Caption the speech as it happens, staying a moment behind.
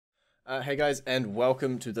Hey guys, and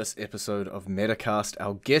welcome to this episode of Metacast.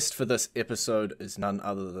 Our guest for this episode is none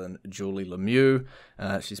other than Julie Lemieux.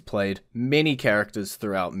 She's played many characters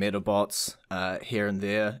throughout Medabots, here and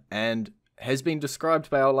there, and has been described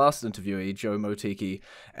by our last interviewee, Joe Motiki,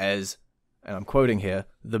 as, and I'm quoting here,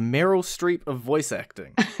 the Meryl Streep of voice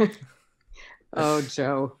acting. Oh,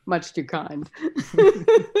 Joe, much too kind.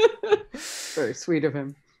 Very sweet of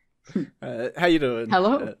him. How you doing?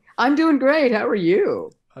 Hello. I'm doing great. How are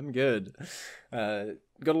you? I'm good. Got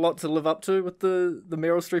a lot to live up to with the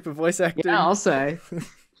Meryl Streep of voice acting. Yeah, I'll say.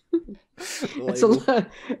 It's a lot.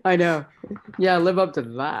 I know. Yeah, live up to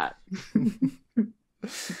that.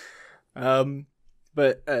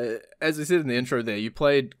 But as I said in the intro there, you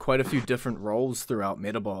played quite a few different roles throughout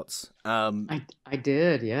Medabots. I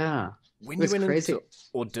did, yeah. When you went into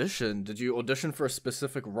audition, did you audition for a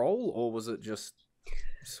specific role, or was it just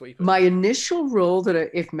sweeping? My initial role,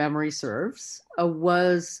 if memory serves,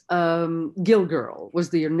 was Gillgirl.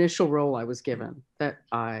 Was the initial role I was given that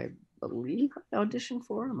I believe I auditioned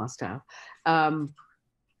for. I must have.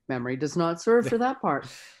 Memory does not serve for that part.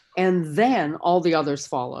 And then all the others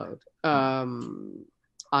followed. I'm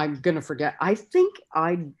gonna forget. I think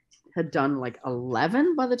I had done like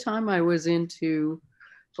 11 by the time I was into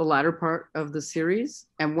the latter part of the series.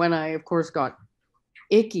 And when I, of course, got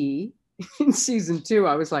Ikki in season 2,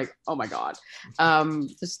 I was like, oh my God.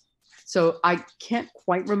 So I can't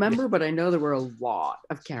quite remember, but I know there were a lot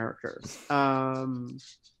of characters.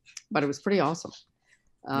 But it was pretty awesome.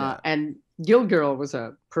 And Gillgirl was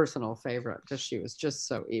a personal favorite because she was just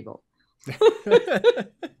so evil.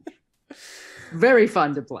 Very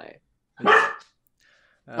fun to play.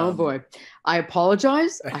 Oh boy. I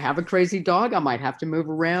apologize. I have a crazy dog. I might have to move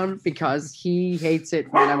around because he hates it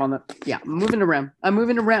when I'm on the... Yeah, I'm moving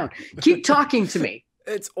around. Keep talking to me.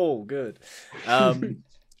 It's all good.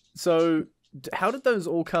 So how did those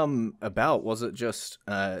all come about? Was it just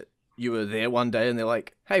you were there one day and they're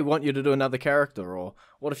like, hey, want you to do another character? Or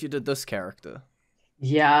what if you did this character?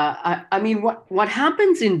 Yeah, I mean, what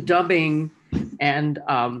happens in dubbing, and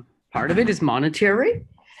part of it is monetary,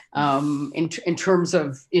 in terms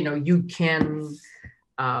of, you can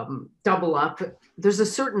double up. There's a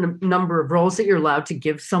certain number of roles that you're allowed to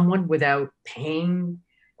give someone without paying,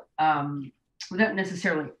 without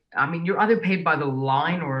necessarily, I mean, you're either paid by the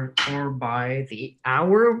line or by the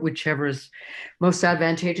hour, whichever is most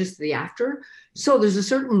advantageous to the actor. So there's a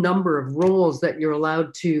certain number of roles that you're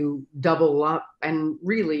allowed to double up, and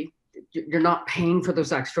really you're not paying for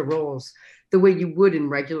those extra roles the way you would in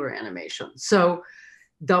regular animation. So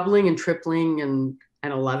doubling and tripling and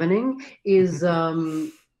 11ing is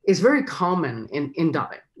very common in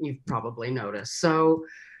dubbing. You've probably noticed. So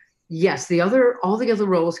yes, all the other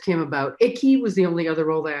roles came about. Ikki was the only other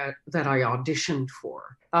role that I auditioned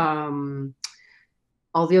for.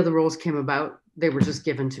 All the other roles came about. They were just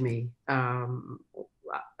given to me.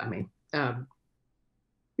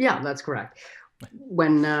 Yeah, that's correct.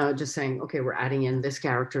 When just saying, okay, we're adding in this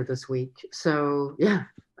character this week. So yeah,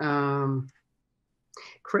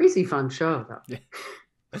 crazy fun show though.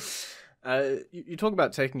 Yeah. You talk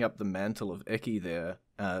about taking up the mantle of Ikki there.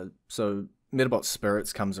 So Medabots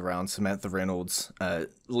Spirits comes around, Samantha Reynolds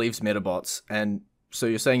leaves Medabots, and so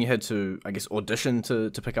you're saying you had to, I guess, audition to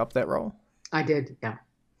pick up that role? I did,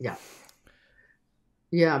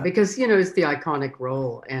 yeah, because it's the iconic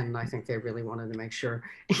role, and I think they really wanted to make sure.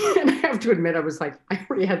 And I have to admit, I was like, I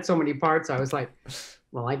already had so many parts. I was like,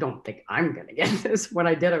 well, I don't think I'm gonna get this. When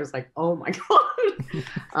I did, I was like, oh my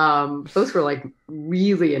God. Those were like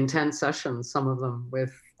really intense sessions, some of them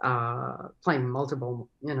with playing multiple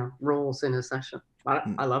roles in a session.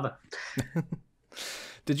 I love it.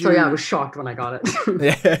 So yeah, I was shocked when I got it.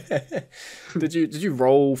 Yeah. Did you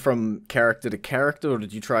roll from character to character, or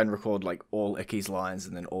did you try and record like all Ikki's lines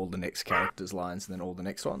and then all the next character's lines and then all the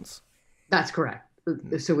next ones? That's correct.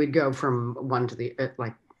 So we'd go from one to the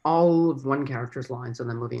like all of one character's lines and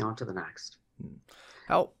then moving on to the next.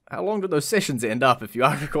 How long do those sessions end up if you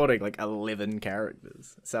are recording like 11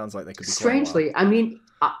 characters? It sounds like they could be strangely. I mean,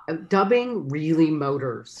 dubbing really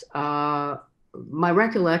motors. My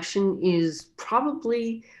recollection is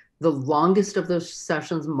probably the longest of those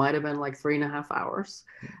sessions might have been like 3.5 hours,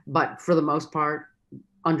 but for the most part,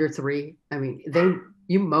 under 3. I mean,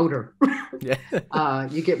 you motor. Yeah.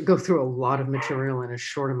 You go through a lot of material in a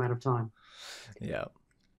short amount of time. Yeah.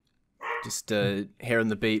 Just hearing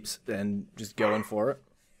the beeps and just going for it.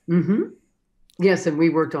 Mm-hmm. Yes, and we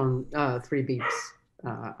worked on 3 beeps.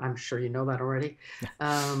 I'm sure you know that already.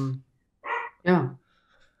 Yeah.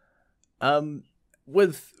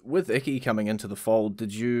 With Ikki coming into the fold,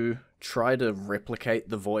 did you try to replicate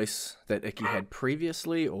the voice that Ikki had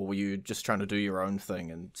previously, or were you just trying to do your own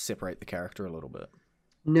thing and separate the character a little bit?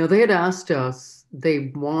 No, they had asked us,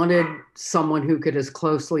 they wanted someone who could as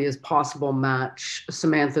closely as possible match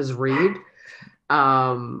Samantha's read.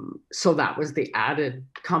 So that was the added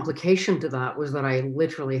complication to that, was that I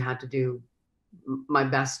literally had to do my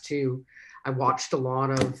best to, I watched a lot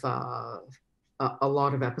of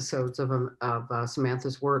episodes of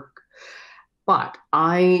Samantha's work, but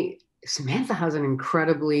Samantha has an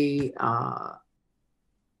incredibly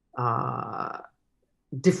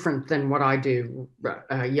different than what I do,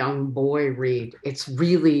 a young boy read. It's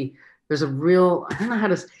really, there's a real, I don't know how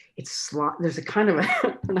to, there's a kind of, I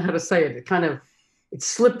don't know how to say it, it's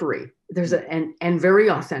slippery. There's and very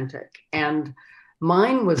authentic. And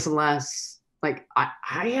mine was less, like,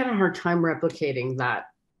 I had a hard time replicating that.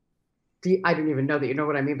 I didn't even know that you know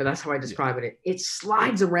what I mean, but that's how I describe it. It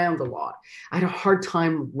slides around a lot. I had a hard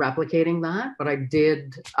time replicating that, but I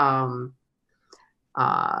did, I'll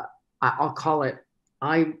call it,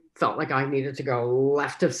 I felt like I needed to go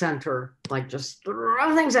left of center, like just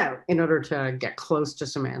throw things out in order to get close to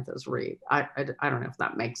Samantha's read. I don't know if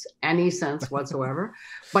that makes any sense whatsoever,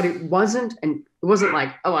 but it wasn't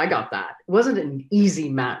like, oh, I got that. It wasn't an easy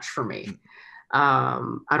match for me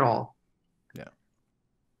at all. Yeah.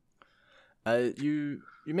 You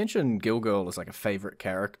mentioned Gillgirl as like a favorite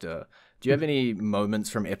character. Do you have any moments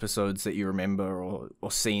from episodes that you remember, or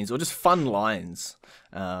scenes, or just fun lines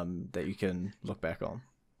that you can look back on?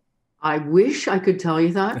 I wish I could tell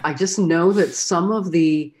you that. I just know that some of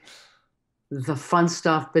the fun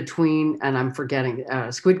stuff between, and I'm forgetting,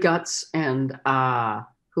 Squid Guts and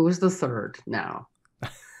who was the third now?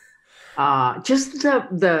 Just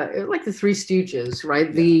the like the Three Stooges,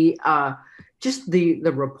 right? Yeah. Just the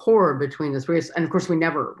rapport between the three, and of course we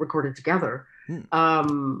never recorded together.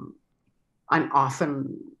 And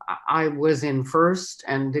often I was in first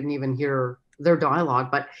and didn't even hear their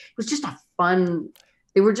dialogue, but it was just a fun.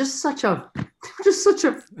 They were just such a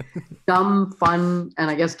dumb fun,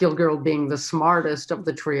 and I guess Gillgirl being the smartest of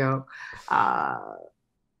the trio,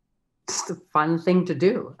 just a fun thing to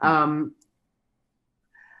do.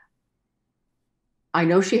 I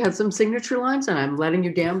know she had some signature lines, and I'm letting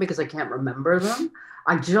you down because I can't remember them.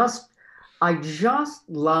 I've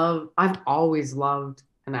always loved,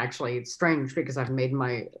 and actually it's strange because I've made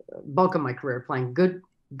my bulk of my career playing good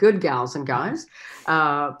gals and guys,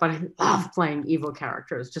 but I love playing evil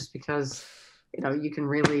characters just because, you can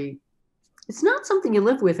really, it's not something you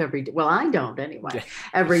live with every day. Well, I don't anyway,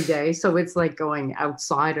 every day. So it's like going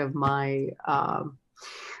outside of my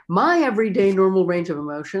my everyday normal range of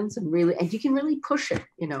emotions, and you can really push it,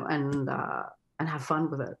 and have fun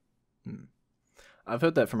with it. I've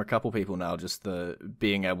heard that from a couple people now, just the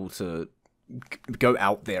being able to go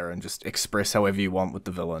out there and just express however you want with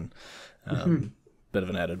the villain. Bit of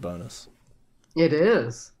an added bonus. It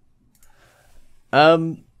is.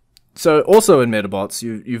 So also in Medabots,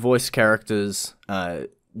 you voice characters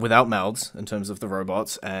without mouths in terms of the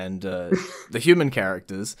robots, and the human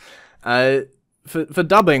characters. For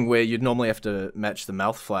dubbing, where you'd normally have to match the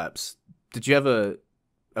mouth flaps, did you ever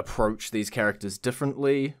approach these characters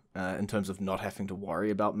differently in terms of not having to worry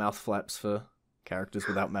about mouth flaps for characters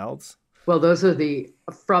without mouths? Well, those are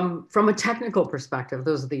from a technical perspective,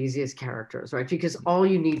 those are the easiest characters, right? Because all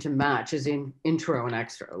you need to match is in intro and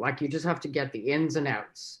extra. Like, you just have to get the ins and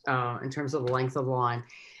outs in terms of the length of the line.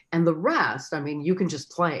 And the rest, I mean, you can just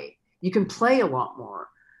play. You can play a lot more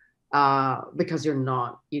because you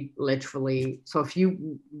literally, so if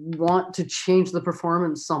you want to change the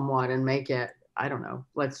performance somewhat and make it, I don't know,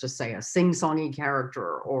 let's just say a sing-songy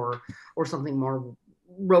character or something more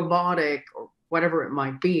robotic or whatever it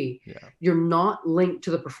might be, you're not linked to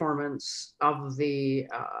the performance of the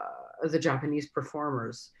Japanese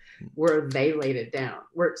performers where they laid it down.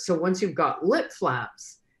 So once you've got lip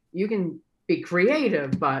flaps, you can be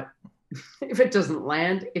creative, but if it doesn't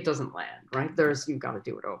land, it doesn't land, right? You've got to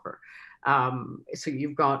do it over. So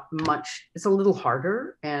you've got it's a little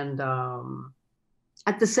harder. And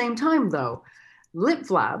at the same time, though, lip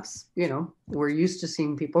flaps, we're used to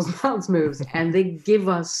seeing people's mouths moves, and they give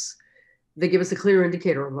us a clear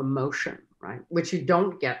indicator of emotion, right? Which you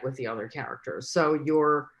don't get with the other characters. So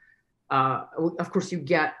of course, you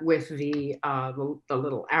get with the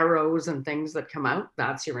little arrows and things that come out.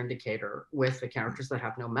 That's your indicator with the characters that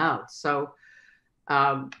have no mouths. So,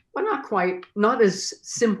 but not as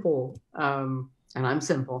simple. And I'm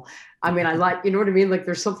simple. I mean, I like, you know what I mean? Like,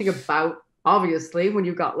 there's something about, obviously, when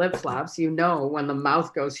you've got lip flaps, when the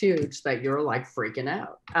mouth goes huge that you're like freaking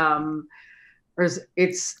out. Whereas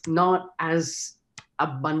it's not as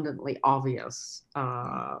abundantly obvious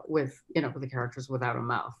with the characters without a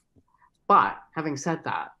mouth. But having said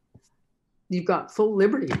that, you've got full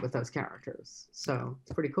liberty with those characters. So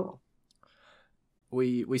it's pretty cool.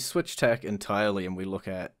 We switch tack entirely and we look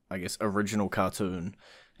at, I guess, original cartoon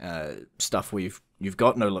stuff where you've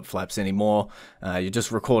got no lip flaps anymore. You're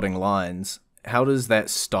just recording lines. How does that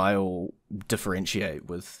style differentiate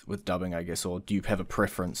with dubbing, I guess, or do you have a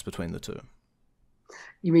preference between the two?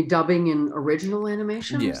 You mean dubbing in original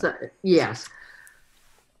animation? Yeah. Yes.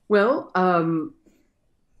 Well,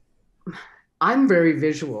 I'm very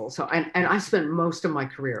visual. So, and I spent most of my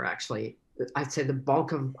career, actually, I'd say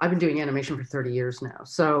I've been doing animation for 30 years now.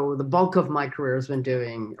 So the bulk of my career has been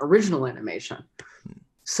doing original animation.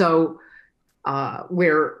 So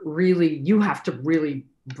where really you have to really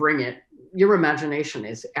bring it. Your imagination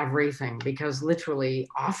is everything, because literally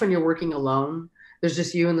often you're working alone. There's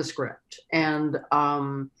just you and the script. And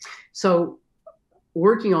so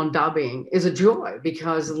working on dubbing is a joy,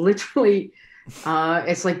 because literally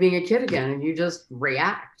it's like being a kid again, and you just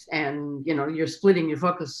react, and you're splitting your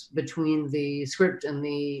focus between the script and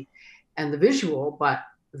the visual, but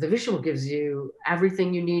the visual gives you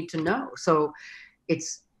everything you need to know. So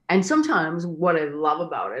and sometimes what I love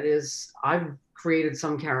about it is I've created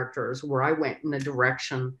some characters where I went in a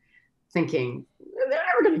direction thinking they're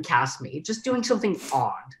never going to cast me, just doing something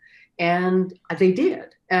odd. And they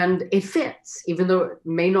did. And it fits, even though it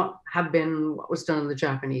may not have been what was done in the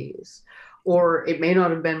Japanese, or it may not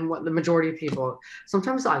have been what the majority of people.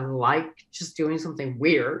 Sometimes I like just doing something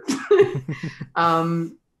weird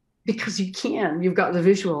because you've got the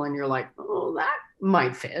visual and you're like, oh, that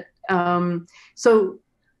might fit. So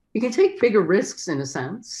you can take bigger risks in a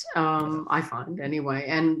sense, I find anyway.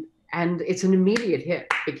 And it's an immediate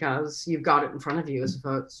hit because you've got it in front of you, as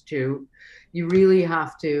opposed to you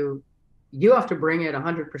have to bring it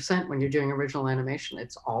 100% when you're doing original animation.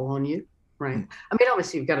 It's all on you, right? I mean,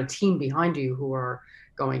 obviously you've got a team behind you who are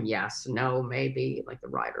going, yes, no, maybe, like the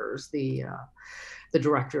writers, the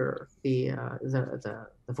director, the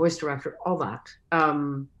voice director, all that.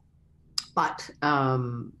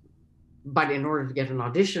 But in order to get an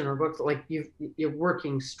audition or book, like you're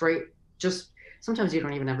working straight. Just sometimes you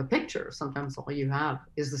don't even have a picture. Sometimes all you have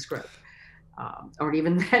is the script, or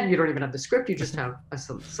even then you don't even have the script. You just have a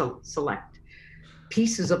select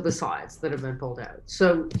pieces of the sides that have been pulled out.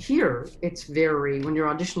 So here it's when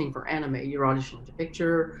you're auditioning for anime, you're auditioning to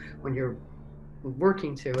picture. When you're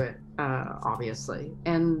working to it, obviously,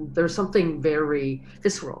 and there's something very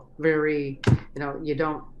visceral, very you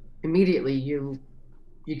don't immediately you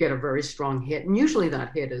get a very strong hit, and usually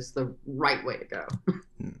that hit is the right way to go.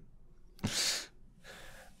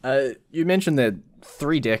 You mentioned that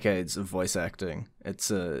 3 decades of voice acting. It's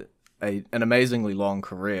an amazingly long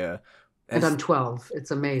career. And I'm 12.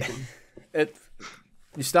 It's amazing.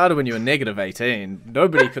 You started when you were -18.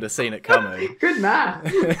 Nobody could have seen it coming. Good math.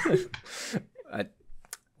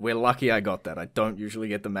 We're lucky I got that. I don't usually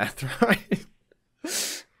get the math right.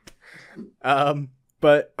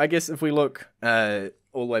 But I guess if we look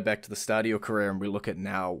all the way back to the start of your career and we look at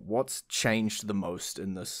now, what's changed the most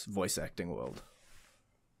in this voice acting world?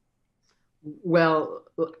 Well,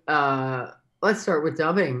 let's start with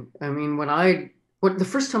dubbing. I mean, the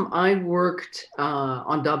first time I worked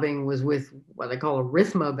on dubbing was with what they call a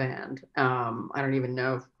rhythmo band. I don't even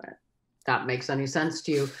know if that makes any sense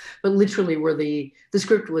to you, but literally where the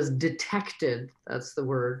script was detected, that's the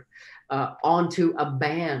word, onto a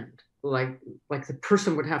band. Like the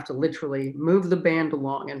person would have to literally move the band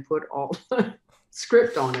along and put all the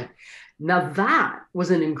script on it. Now that was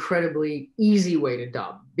an incredibly easy way to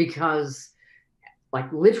dub, because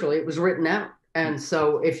like literally it was written out. And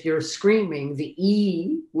so if you're screaming, the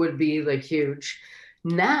E would be like huge.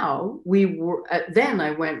 Now then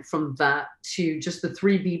I went from that to just the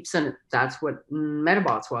 3 beeps, and that's what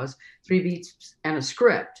Medabots was, 3 beeps and a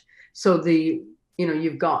script. So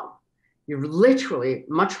you're literally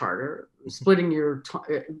much harder splitting your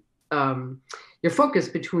focus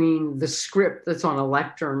between the script that's on a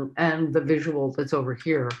lectern and the visual that's over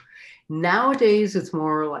here. Nowadays, it's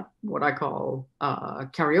more like what I call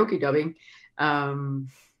karaoke dubbing,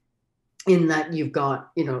 in that you've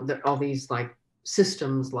got all these like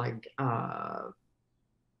systems like I'm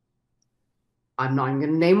not even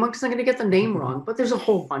going to name one because I'm going to get the name wrong, but there's a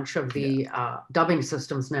whole bunch of the dubbing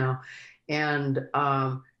systems now, and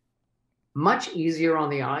much easier on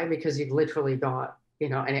the eye because you've literally got,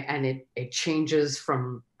 and it changes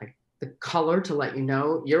from like the color to let you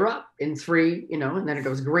know you're up in 3, and then it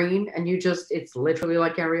goes green, and it's literally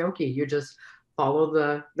like karaoke. You just follow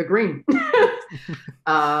the green.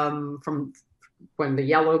 From when the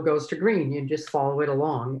yellow goes to green, you just follow it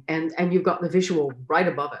along, and you've got the visual right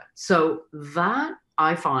above it. So that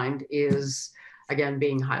I find is again,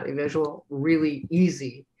 being highly visual, really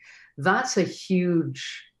easy. That's a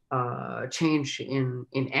huge change in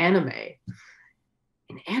anime.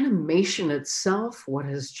 In animation itself, what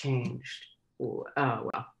has changed?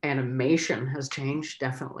 Well, animation has changed,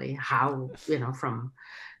 definitely. How, from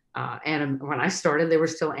when I started, they were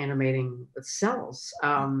still animating with cells.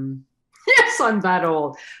 Yes, I'm that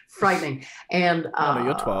old. Frightening. And Oh, no,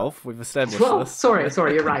 you're 12. We've established 12. this.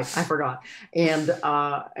 Sorry, you're right. I forgot. And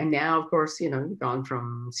now, of course, you've gone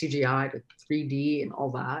from CGI to 3D and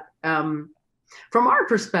all that. From our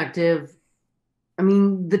perspective, I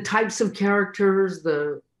mean, the types of characters,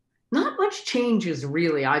 not much changes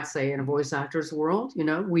really, I'd say, in a voice actor's world.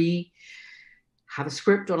 We have a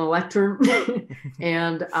script on a lectern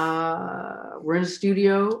and we're in a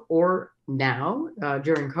studio, or now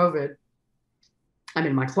during COVID, I'm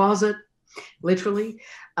in my closet, literally.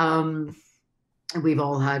 We've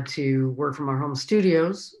all had to work from our home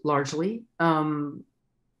studios largely.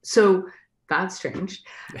 So that's changed.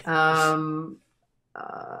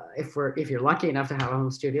 If you're lucky enough to have a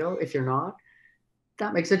home studio, if you're not,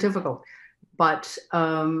 that makes it difficult. But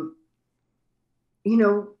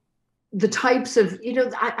the types of,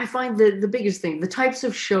 I find the biggest thing, the types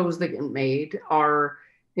of shows that get made are,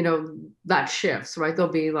 that shifts, right? There'll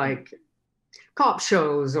be like cop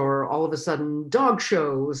shows, or all of a sudden dog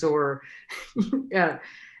shows, or yeah,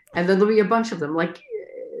 and then there'll be a bunch of them. Like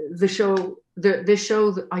this show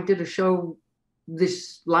that I did a show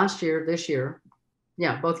this year,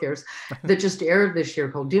 yeah, both years, that just aired this year,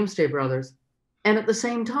 called Doomsday Brothers, and at the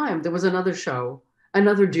same time there was another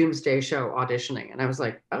Doomsday show auditioning, and I was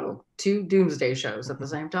like, oh, 2 Doomsday shows at the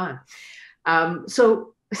same time.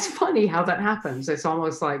 So it's funny how that happens. It's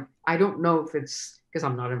almost like, I don't know if it's because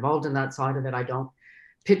I'm not involved in that side of it. I don't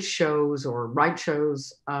pitch shows or write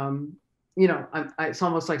shows. It's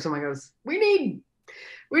almost like someone goes, we need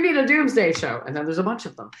a Doomsday show, and then there's a bunch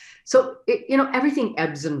of them. So everything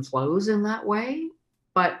ebbs and flows in that way.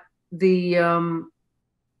 But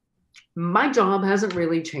my job hasn't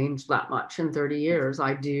really changed that much in 30 years.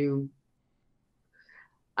 I do.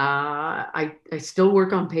 I still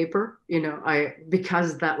work on paper,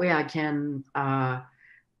 because that way I can. I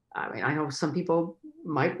know some people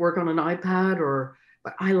might work on an iPad,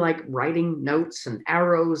 but I like writing notes and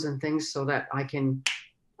arrows and things so that I can,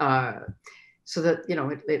 so that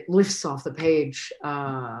it lifts off the page,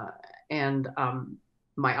 and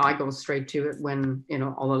my eye goes straight to it when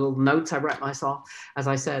all the little notes I write myself. As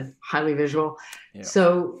I said, highly visual. Yeah.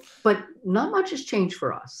 So, but not much has changed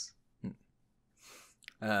for us.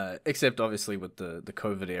 Except obviously with the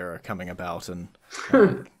COVID era coming about and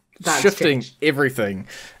shifting changed everything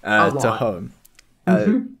to home.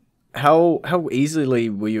 How easily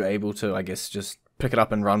were you able to, I guess, just pick it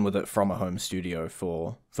up and run with it from a home studio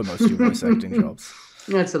for most of your voice acting jobs?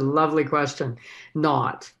 That's a lovely question.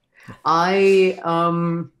 Not.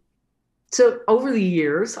 So over the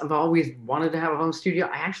years, I've always wanted to have a home studio.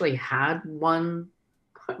 I actually had one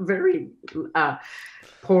very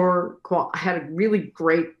poor quality. I had a really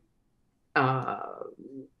great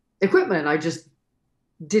equipment. I just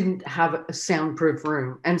didn't have a soundproof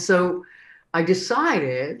room. And so I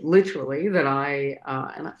decided literally that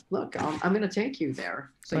I'm going to take you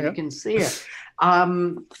there so you can see it.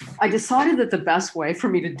 I decided that the best way for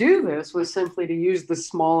me to do this was simply to use the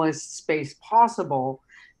smallest space possible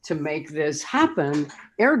to make this happen.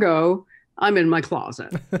 Ergo, I'm in my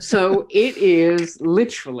closet. So it is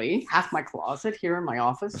literally half my closet here in my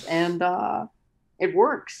office, and it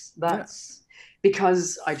works. That's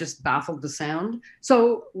because I just baffled the sound.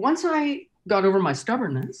 So once I got over my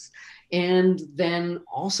stubbornness, and then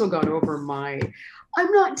also got over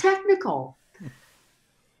I'm not technical,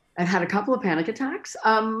 and had a couple of panic attacks,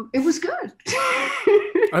 it was good.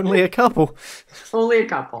 Only a couple. Only a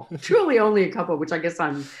couple. Truly only a couple, which I guess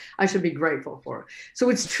I should be grateful for. So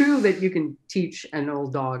it's true that you can teach an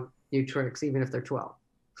old dog new tricks, even if they're 12.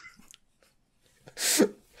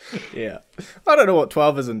 Yeah. I don't know what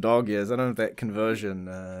 12 is in dog years. I don't have that conversion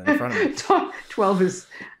in front of me. 12 is,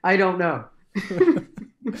 I don't know.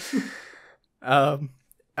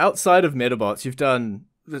 Outside of Medabots, you've done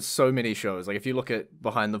so many shows. Like if you look at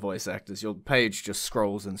behind the voice actors, your page just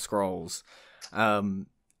scrolls and scrolls. Do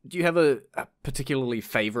you have a particularly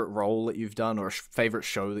favorite role that you've done, or a favorite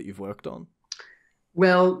show that you've worked on?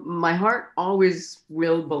 Well, my heart always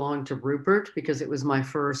will belong to Rupert, because it was my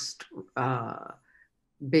first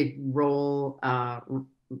big role. Not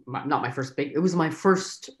my first big, it was my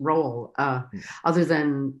first role, other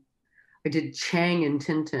than I did Chang in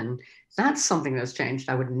Tintin. That's something that's changed.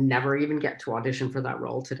 I would never even get to audition for that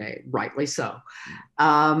role today, rightly so.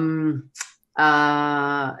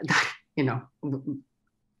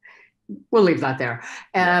 we'll leave that there.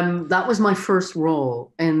 That was my first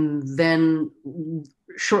role. And then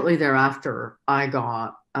shortly thereafter, I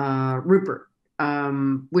got Rupert,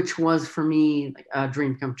 which was for me a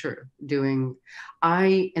dream come true.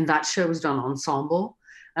 And that show was done ensemble,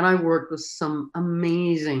 and I worked with some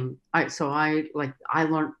amazing. I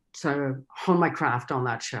learned to hone my craft on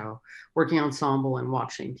that show, working ensemble and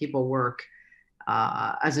watching people work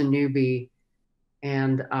as a newbie,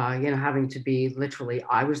 and having to be literally,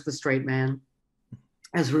 I was the straight man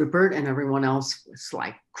as Rupert, and everyone else was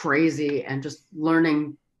like crazy, and just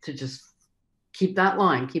learning to just keep that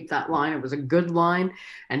line. It was a good line,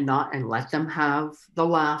 and let them have the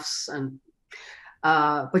laughs, and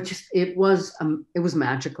but just it was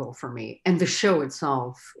magical for me. And the show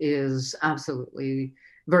itself is absolutely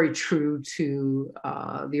very true to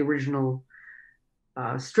the original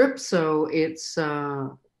strip, so it's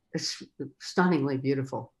stunningly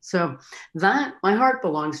beautiful. So that my heart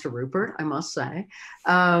belongs to Rupert, I must say.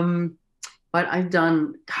 But I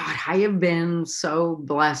have been so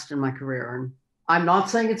blessed in my career, and I'm not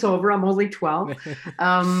saying it's over. I'm only 12.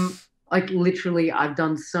 Like literally, I've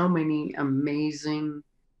done so many amazing,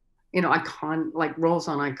 roles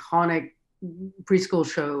on iconic preschool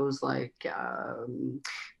shows like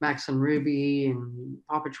Max and Ruby and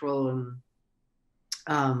Paw Patrol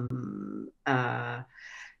and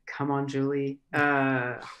Come On Julie,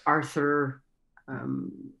 Arthur,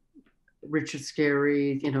 Richard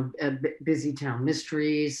Scarry, Busy Town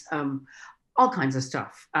Mysteries, all kinds of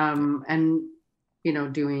stuff, and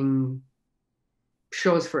doing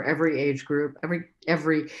shows for every age group,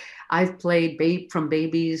 I've played from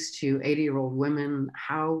babies to 80-year-old women.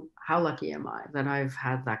 How lucky am I that I've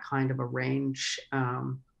had that kind of a range.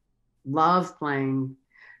 Love playing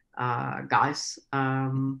guys,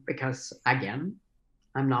 because again,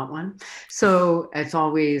 I'm not one. So it's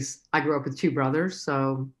always, I grew up with two brothers,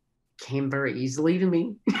 so came very easily to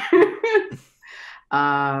me.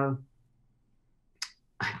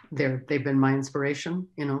 They've been my inspiration,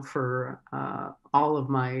 for all of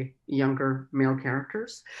my younger male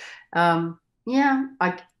characters. I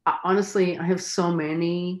honestly, I have so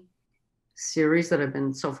many series that I've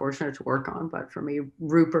been so fortunate to work on, but for me,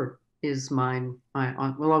 Rupert is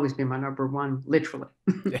will always be my number one, literally.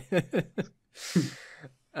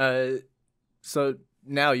 So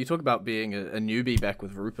now you talk about being a newbie back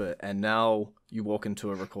with Rupert, and now you walk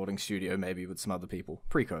into a recording studio, maybe with some other people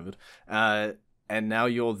pre-COVID, and now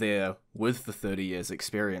you're there with the 30 years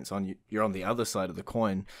experience you're on the other side of the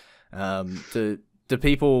coin. Do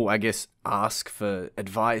people, I guess, ask for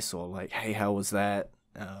advice or like, hey, how was that,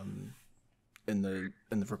 in the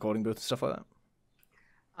recording booth and stuff like that?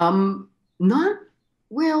 Not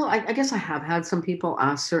well. I guess I have had some people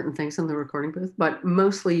ask certain things in the recording booth, but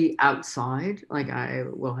mostly outside. Like I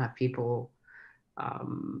will have people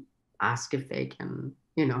ask if they can,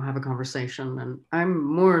 have a conversation, and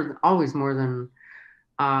I'm always more than.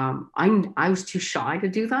 I was too shy to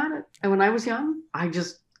do that, and when I was young, I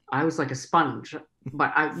was like a sponge.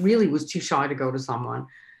 But I really was too shy to go to someone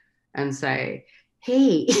and say,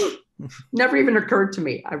 "Hey." Never even occurred to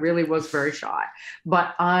me. I really was very shy,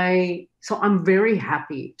 but so I'm very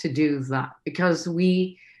happy to do that, because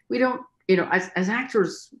we don't, as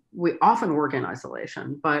actors, we often work in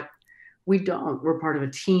isolation, but we don't. We're part of a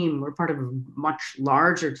team. We're part of a much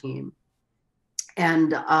larger team,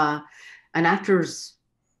 and an actor's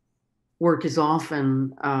work is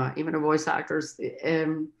often, even a voice actor's,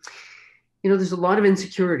 there's a lot of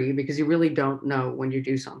insecurity because you really don't know when you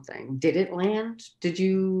do something. Did it land? Did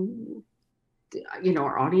you,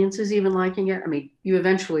 are audiences even liking it? I mean, you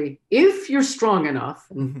eventually, if you're strong enough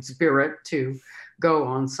in spirit to go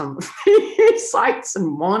on some sites and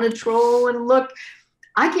monitor and look,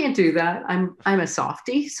 I can't do that. I'm a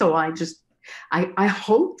softie. So I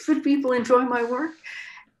hope that people enjoy my work.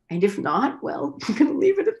 And if not, well, I'm going to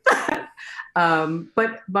leave it at that.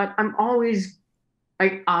 But I'm always,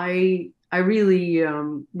 I really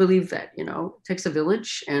believe that, it takes a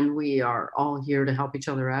village, and we are all here to help each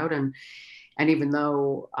other out. And even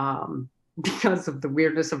though, because of the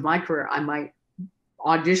weirdness of my career, I might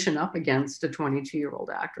audition up against a 22-year-old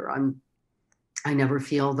actor, I never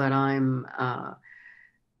feel that I'm,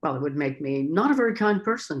 it would make me not a very kind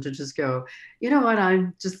person to just go, you know what,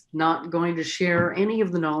 I'm just not going to share any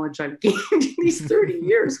of the knowledge I've gained in these 30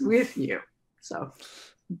 years with you. So,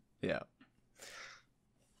 yeah.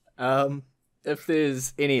 If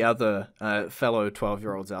there's any other fellow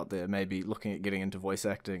 12-year-olds out there maybe looking at getting into voice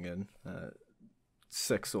acting in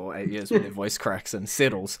 6 or 8 years when their voice cracks and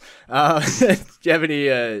settles, do you have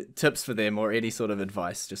any tips for them or any sort of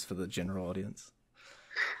advice just for the general audience?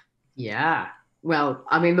 Yeah. Well,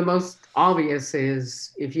 I mean, the most obvious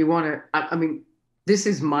is if you want to, I mean, this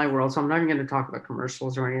is my world, so I'm not even going to talk about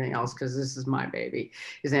commercials or anything else because this is my baby,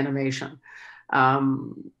 is animation.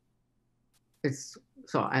 Um, it's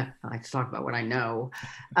so I like to talk about what I know.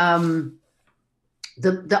 Um,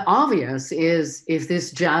 the obvious is if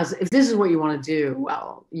this is what you want to do,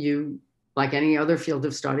 well, you like any other field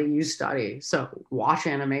of study, you study. So watch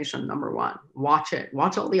animation, number one. Watch it.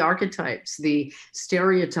 Watch all the archetypes, the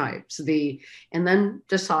stereotypes, and then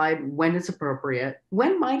decide when it's appropriate.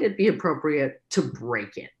 When might it be appropriate to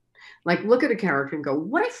break it? Like look at a character and go,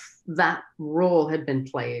 what if that role had been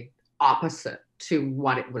played opposite to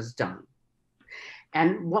what it was done?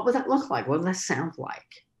 And what would that look like? What would that sound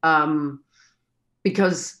like?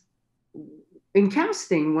 Because in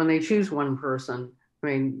casting, when they choose one person, I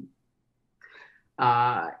mean,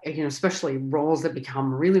 especially roles that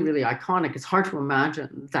become really, really iconic, it's hard to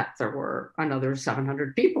imagine that there were another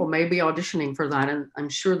 700 people maybe auditioning for that. And I'm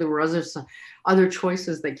sure there were other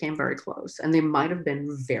choices that came very close, and they might have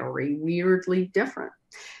been very weirdly different.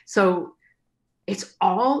 So it's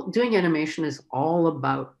all, doing animation is all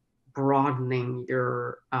about broadening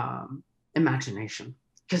your imagination,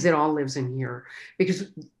 because it all lives in here,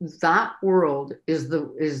 because that world is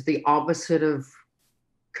the opposite of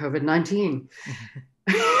COVID-19.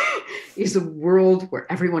 Is a world where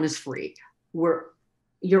everyone is free, where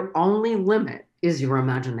your only limit is your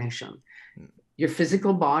imagination. Your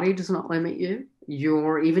physical body does not limit you.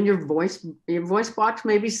 Your voice box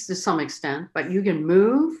maybe to some extent, but you can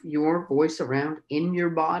move your voice around in your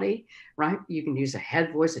body, right? You can use a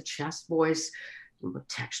head voice, a chest voice, you put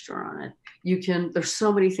texture on it. There's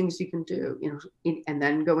so many things you can do, and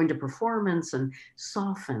then go into performance and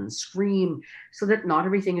soften, scream, so that not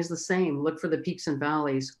everything is the same. Look for the peaks and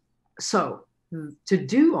valleys. So to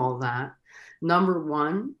do all that, number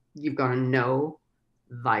one, you've got to know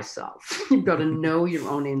thyself. You've got to know your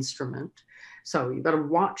own instrument. So you've got to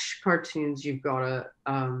watch cartoons. You've got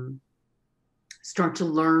to start to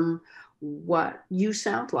learn what you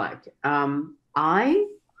sound like. I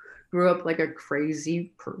grew up like a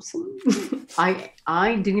crazy person.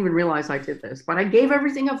 I didn't even realize I did this, but I gave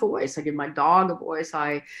everything a voice. I give my dog a voice.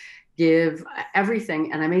 I give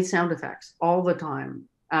everything, and I made sound effects all the time.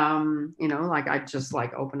 Like I just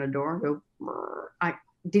like open a door and go, brr. I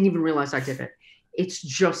didn't even realize I did it. It's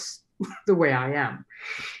just the way I am.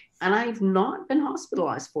 And I've not been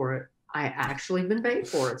hospitalized for it. I actually been paid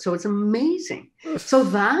for it. So it's amazing. So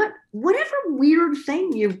that whatever weird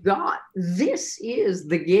thing you've got, this is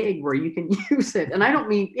the gig where you can use it. And I don't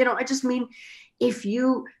mean, I just mean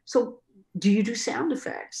so do you do sound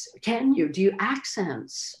effects? Can you? Do you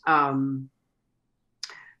accents?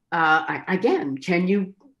 Again, can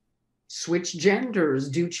you switch genders,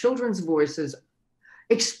 do children's voices,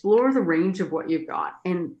 explore the range of what you've got?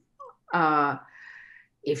 And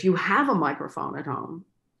if you have a microphone at home,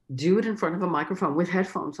 do it in front of a microphone with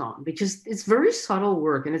headphones on, because it's very subtle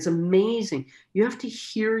work and it's amazing. You have to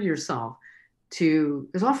hear yourself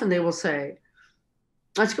because often they will say,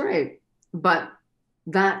 that's great, but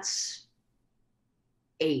that's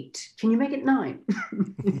 8. Can you make it 9?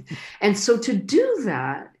 And so to do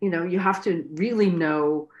that, you have to really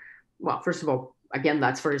know, well, first of all, again,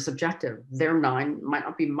 that's very subjective. Their 9 might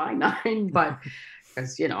not be my 9, but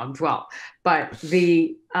because, I'm 12, but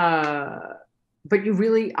but you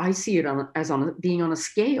really, I see it as being on a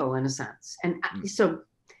scale in a sense. And so,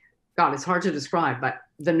 God, it's hard to describe, but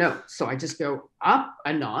the notes. So I just go up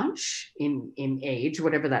a notch in age,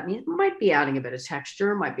 whatever that means. Might be adding a bit of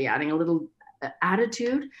texture, might be adding a little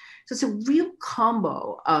attitude. So it's a real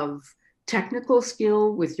combo of technical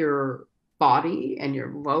skill with your body and your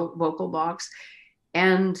vocal box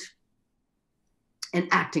and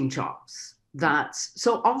acting chops. That's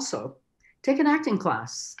so also take an acting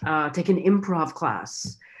class, take an improv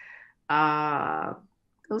class.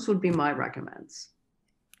 Those would be my recommends.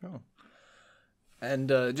 Oh. And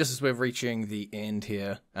just as we're reaching the end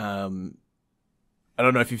here, I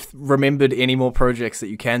don't know if you've remembered any more projects that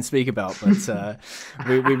you can speak about, but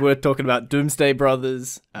we were talking about Doomsday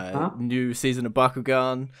Brothers, new season of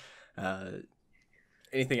Bakugan.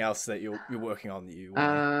 Anything else that you're working on that you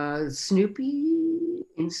Snoopy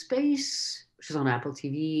in Space, which is on Apple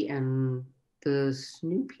TV, and the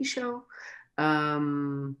Snoopy Show.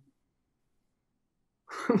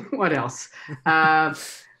 What else?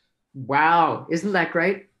 Wow, isn't that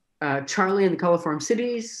great? Charlie and the Coliform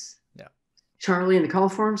Cities. Yeah. Charlie and the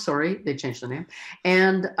Coliform, sorry, they changed the name.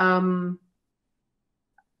 And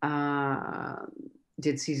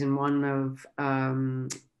did season 1 of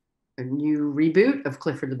a new reboot of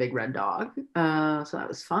Clifford the Big Red Dog. So that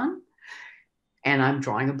was fun. And I'm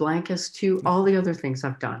drawing a blank as to all the other things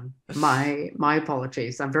I've done. My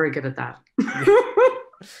apologies. I'm very good at that.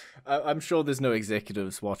 I'm sure there's no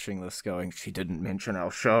executives watching this going, she didn't mention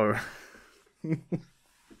our show.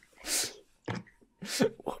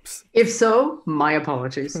 Whoops. If so, my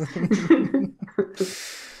apologies. Thanks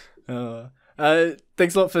a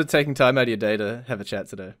lot for taking time out of your day to have a chat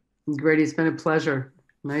today. Grady, it's been a pleasure.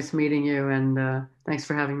 Nice meeting you, and thanks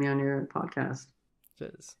for having me on your podcast.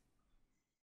 Cheers.